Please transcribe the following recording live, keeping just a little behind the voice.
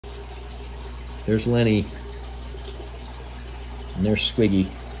There's Lenny. And there's Squiggy.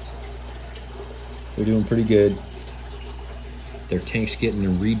 They're doing pretty good. Their tank's getting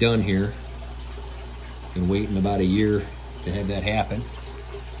redone here. Been waiting about a year to have that happen.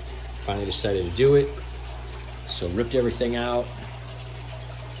 Finally decided to do it. So ripped everything out.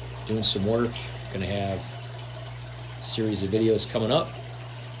 Doing some work. Gonna have a series of videos coming up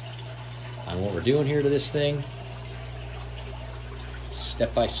on what we're doing here to this thing.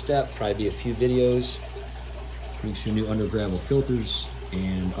 Step by step, probably be a few videos. Putting some new under gravel filters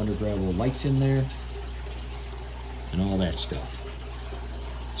and under gravel lights in there and all that stuff.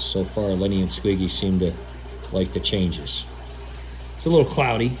 So far, Lenny and Squiggy seem to like the changes. It's a little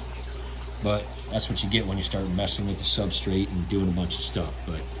cloudy, but that's what you get when you start messing with the substrate and doing a bunch of stuff.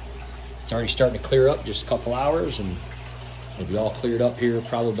 But it's already starting to clear up, just a couple hours, and it'll be all cleared up here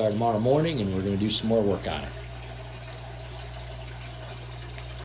probably by tomorrow morning, and we're going to do some more work on it.